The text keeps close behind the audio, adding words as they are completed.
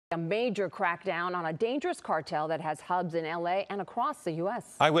A major crackdown on a dangerous cartel that has hubs in L.A. and across the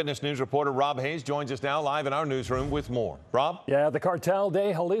U.S. Eyewitness News reporter Rob Hayes joins us now live in our newsroom with more. Rob? Yeah, the Cartel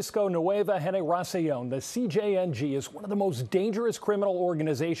de Jalisco, Nueva, Generacion, the CJNG, is one of the most dangerous criminal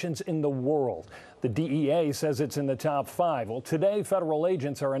organizations in the world. The DEA says it's in the top 5. Well, today, federal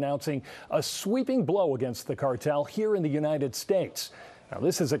agents are announcing a sweeping blow against the cartel here in the United States. Now,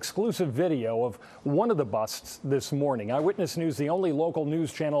 this is exclusive video of one of the busts this morning. Eyewitness News, the only local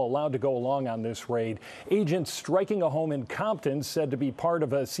news channel allowed to go along on this raid. Agents striking a home in Compton said to be part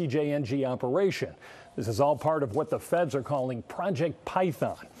of a CJNG operation. This is all part of what the feds are calling Project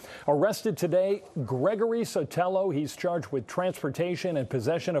Python. Arrested today, Gregory Sotelo. He's charged with transportation and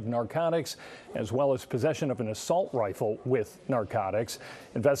possession of narcotics, as well as possession of an assault rifle with narcotics.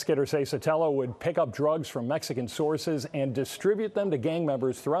 Investigators say Sotelo would pick up drugs from Mexican sources and distribute them to gang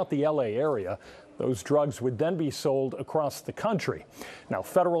members throughout the L.A. area. Those drugs would then be sold across the country. Now,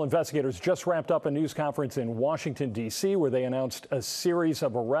 federal investigators just wrapped up a news conference in Washington, D.C., where they announced a series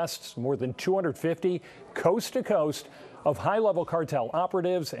of arrests, more than 250 coast to coast, of high-level cartel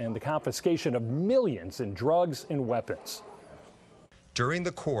operatives and the confiscation of millions in drugs and weapons. During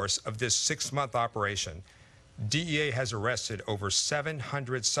the course of this 6-month operation, DEA has arrested over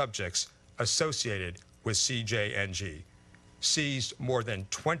 700 subjects associated with CJNG. Seized more than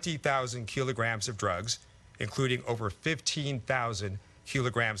 20,000 kilograms of drugs, including over 15,000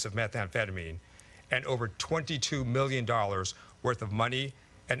 kilograms of methamphetamine, and over $22 million worth of money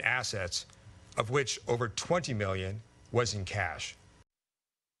and assets, of which over $20 million was in cash.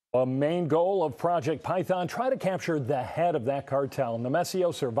 A main goal of Project Python, try to capture the head of that cartel,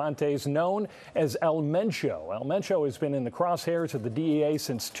 Nemesio Cervantes, known as El Mencho. El Mencho has been in the crosshairs of the DEA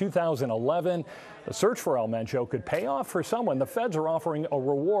since 2011. The search for El Mencho could pay off for someone. The feds are offering a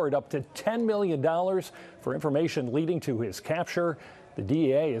reward up to $10 million for information leading to his capture. The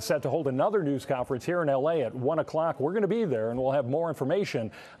DEA is set to hold another news conference here in L.A. at 1 o'clock. We're going to be there, and we'll have more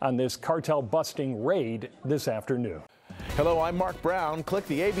information on this cartel-busting raid this afternoon. Hello, I'm Mark Brown. Click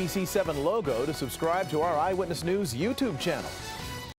the ABC7 logo to subscribe to our Eyewitness News YouTube channel.